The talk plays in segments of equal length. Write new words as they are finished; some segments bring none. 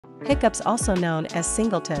Hiccups, also known as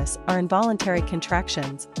singultus, are involuntary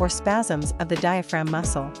contractions or spasms of the diaphragm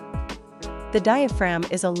muscle. The diaphragm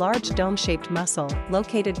is a large dome-shaped muscle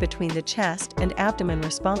located between the chest and abdomen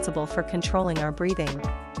responsible for controlling our breathing.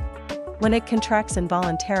 When it contracts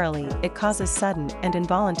involuntarily, it causes sudden and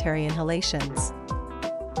involuntary inhalations.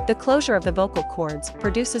 The closure of the vocal cords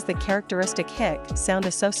produces the characteristic hic sound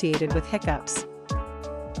associated with hiccups.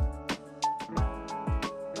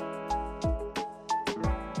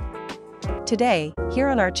 Today, here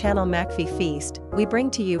on our channel Macfie Feast, we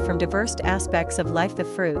bring to you from diverse aspects of life the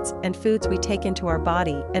fruits and foods we take into our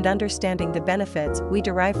body and understanding the benefits we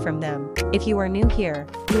derive from them. If you are new here,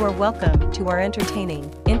 you are welcome to our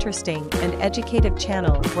entertaining, interesting, and educative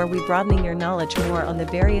channel where we broadening your knowledge more on the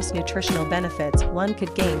various nutritional benefits one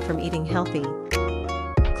could gain from eating healthy.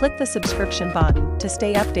 Click the subscription button to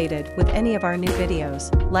stay updated with any of our new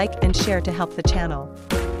videos, like and share to help the channel.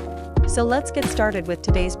 So let's get started with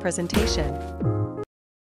today's presentation.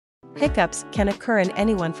 Hiccups can occur in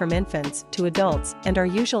anyone from infants to adults and are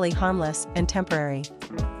usually harmless and temporary.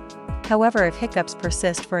 However, if hiccups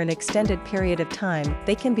persist for an extended period of time,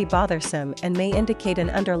 they can be bothersome and may indicate an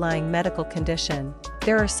underlying medical condition.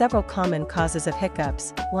 There are several common causes of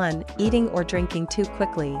hiccups. 1. Eating or drinking too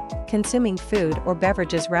quickly. Consuming food or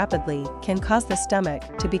beverages rapidly can cause the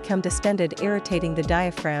stomach to become distended, irritating the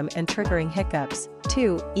diaphragm and triggering hiccups.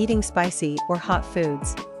 2. Eating spicy or hot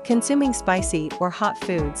foods. Consuming spicy or hot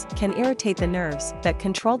foods can irritate the nerves that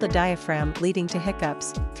control the diaphragm, leading to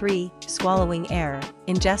hiccups. 3. Swallowing air.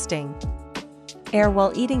 Ingesting air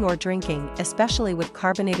while eating or drinking, especially with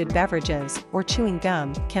carbonated beverages or chewing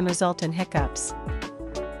gum, can result in hiccups.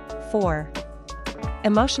 4.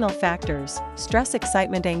 Emotional factors. Stress,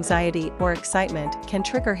 excitement, anxiety, or excitement can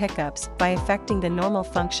trigger hiccups by affecting the normal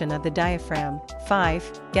function of the diaphragm.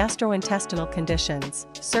 5. Gastrointestinal conditions.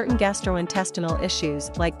 Certain gastrointestinal issues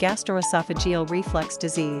like gastroesophageal reflux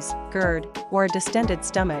disease, GERD, or a distended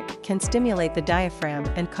stomach can stimulate the diaphragm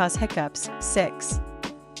and cause hiccups. 6.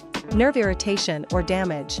 Nerve irritation or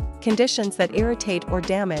damage. Conditions that irritate or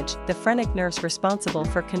damage the phrenic nerves responsible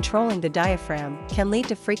for controlling the diaphragm can lead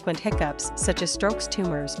to frequent hiccups, such as strokes,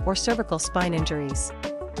 tumors, or cervical spine injuries.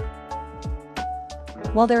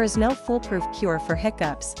 While there is no foolproof cure for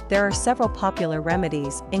hiccups, there are several popular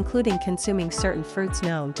remedies, including consuming certain fruits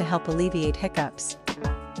known to help alleviate hiccups.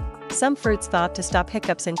 Some fruits thought to stop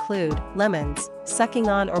hiccups include lemons. Sucking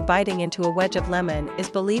on or biting into a wedge of lemon is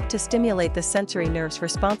believed to stimulate the sensory nerves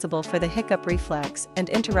responsible for the hiccup reflex and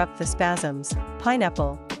interrupt the spasms.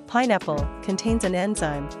 Pineapple. Pineapple contains an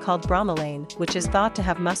enzyme called bromelain, which is thought to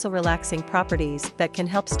have muscle-relaxing properties that can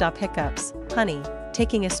help stop hiccups. Honey.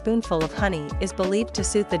 Taking a spoonful of honey is believed to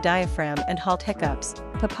soothe the diaphragm and halt hiccups.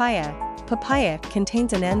 Papaya. Papaya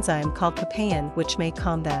contains an enzyme called papain, which may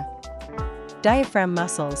calm the diaphragm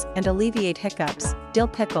muscles and alleviate hiccups. Dill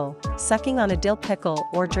pickle. Sucking on a dill pickle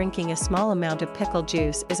or drinking a small amount of pickle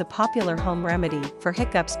juice is a popular home remedy for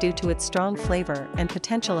hiccups due to its strong flavor and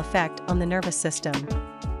potential effect on the nervous system.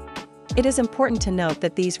 It is important to note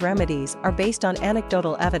that these remedies are based on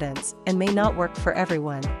anecdotal evidence and may not work for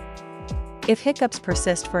everyone. If hiccups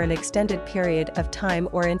persist for an extended period of time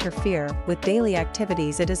or interfere with daily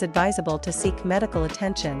activities, it is advisable to seek medical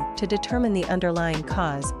attention to determine the underlying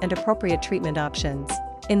cause and appropriate treatment options.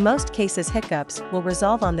 In most cases, hiccups will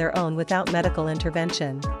resolve on their own without medical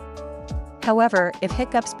intervention. However, if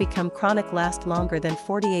hiccups become chronic, last longer than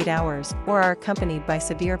 48 hours, or are accompanied by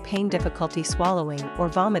severe pain, difficulty swallowing, or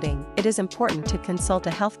vomiting, it is important to consult a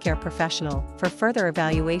healthcare professional for further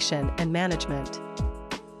evaluation and management.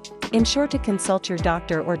 Ensure to consult your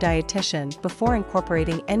doctor or dietitian before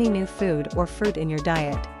incorporating any new food or fruit in your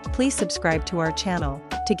diet. Please subscribe to our channel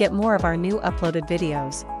to get more of our new uploaded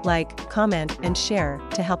videos. Like, comment, and share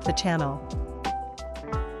to help the channel.